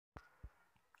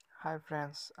Hi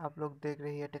friends, आप लोग देख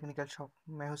रही है टेक्निकल शॉप।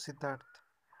 मैं हूँ सिद्धार्थ।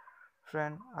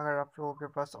 फ्रेंड, अगर आप लोगों के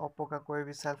पास ओप्पो का कोई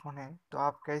भी सेल फोन है तो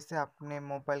आप कैसे अपने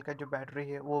मोबाइल का जो बैटरी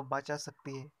है वो बचा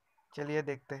सकती है, चलिए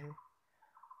देखते हैं।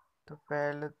 तो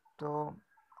पहले तो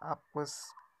आपको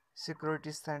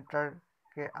सिक्योरिटी सेंटर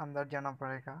के अंदर जाना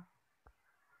पड़ेगा।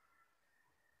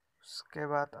 उसके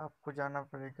बाद आपको जाना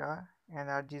पड़ेगा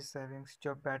एनर्जी सेविंग्स,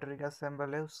 जो बैटरी का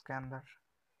सिंबल है उसके अंदर।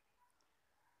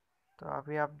 तो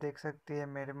अभी आप देख सकते हैं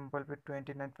मेरे मोबाइल पे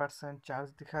 29% चार्ज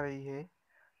दिखा रही है।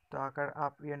 तो अगर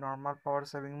आप ये normal power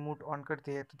saving mode on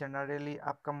करती है तो जनरली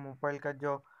आपका मोबाइल का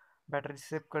जो बैटरी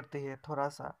सेव करती है थोड़ा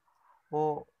सा वो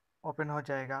ओपन हो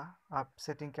जाएगा। आप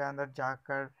सेटिंग के अंदर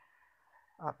जाकर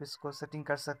आप इसको सेटिंग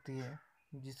कर सकती है,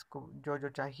 जिसको जो जो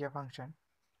चाहिए फंक्शन।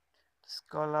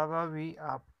 इसके अलावा भी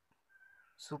आप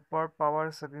super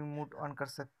power saving mode on कर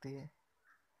सकती है।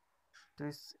 तो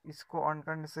इसको ऑन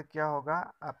करने से क्या होगा,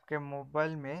 आपके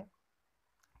मोबाइल में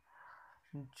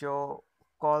जो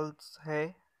कॉल्स है,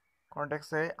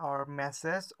 कॉन्टेक्ट्स है और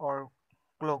मैसेज और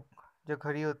क्लॉक जो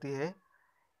घड़ी होती है,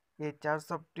 ये चार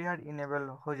सॉफ्टवेयर इनेबल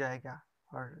हो जाएगा।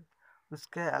 और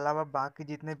उसके अलावा बाकी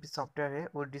जितने भी सॉफ्टवेयर है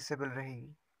वो डिसेबल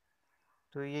रहेगी।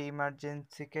 तो ये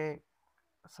इमरजेंसी के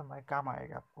समय काम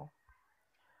आएगा आपको।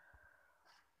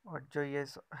 और जो ये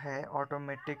है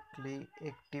automatically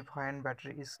active when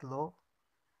battery is low,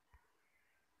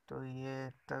 तो ये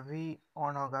तभी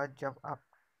ऑन होगा जब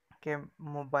आपके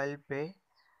मोबाइल पे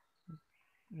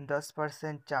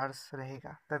 10% चार्ज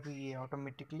रहेगा, तभी ये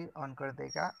ऑटोमेटिकली ऑन कर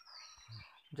देगा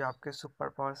जो आपके सुपर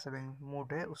पावर सेविंग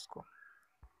मोड है उसको।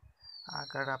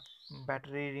 अगर आप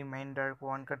बैटरी रिमाइंडर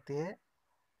को ऑन करती है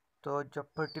तो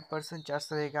जब 30% चार्ज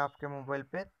रहेगा आपके मोबाइल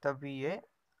पे, तभी ये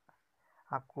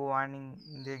आपको वार्निंग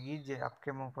देगी जो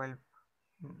आपके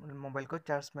मोबाइल को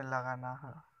चार्ज में लगाना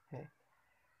है।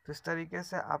 तो इस तरीके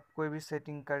से आप कोई भी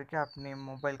सेटिंग करके अपने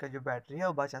मोबाइल का जो बैटरी है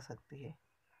वो बचा सकती है।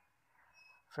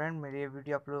 फ्रेंड, मेरी ये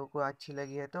वीडियो आप लोगों को अच्छी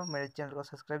लगी है तो मेरे चैनल को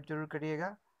सब्सक्राइब जरूर करिएगा।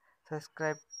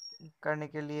 सब्सक्राइब करने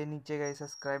के लिए नीचे गए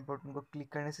सब्सक्राइब बटन को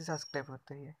क्लिक करने से सब्सक्राइब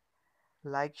होते हैं।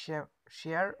 लाइक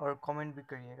शेयर और कमेंट भी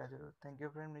करिएगा ज़रूर। थैंक यू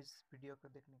फ्रेंड इस वीडियो को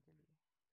देखने के लिए।